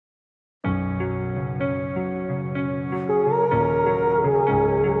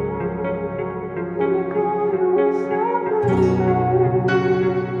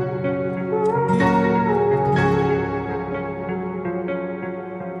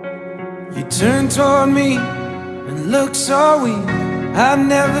You turn toward me and look so weak. I've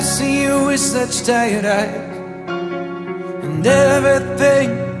never seen you with such tired eyes. And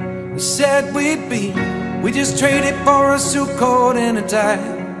everything we said we'd be, we just traded for a suit coat and a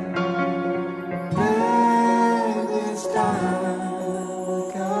tie.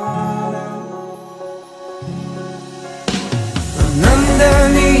 And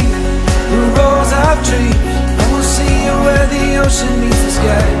underneath the rows of trees, I will see you where the ocean meets the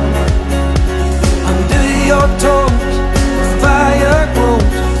sky. Under your toes, the fire grows.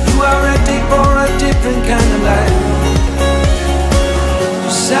 You are ready for a different kind of life.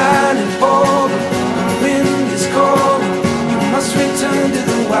 You're silent, bold, the wind is cold. You must return to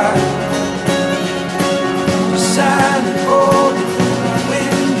the wild. You're silent, bold, the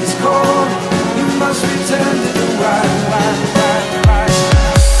wind is cold. You must return to the wild.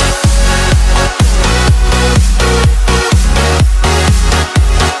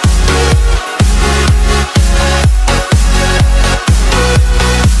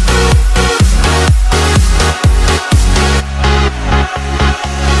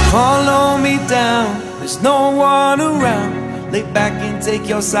 Follow me down, there's no one around. Lay back and take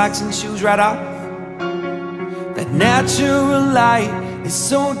your socks and shoes right off. That natural light is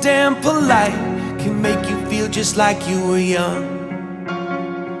so damn polite, can make you feel just like you were young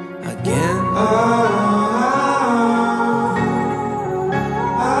again.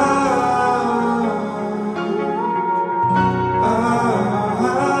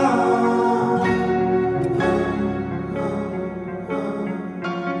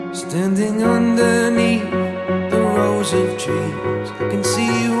 Standing underneath the rows of trees, I can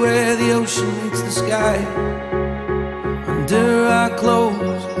see where the ocean meets the sky. Under our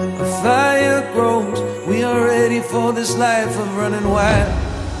clothes, a fire grows. We are ready for this life of running wild.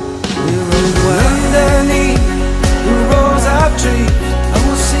 We're running wild. Underneath the rows of trees,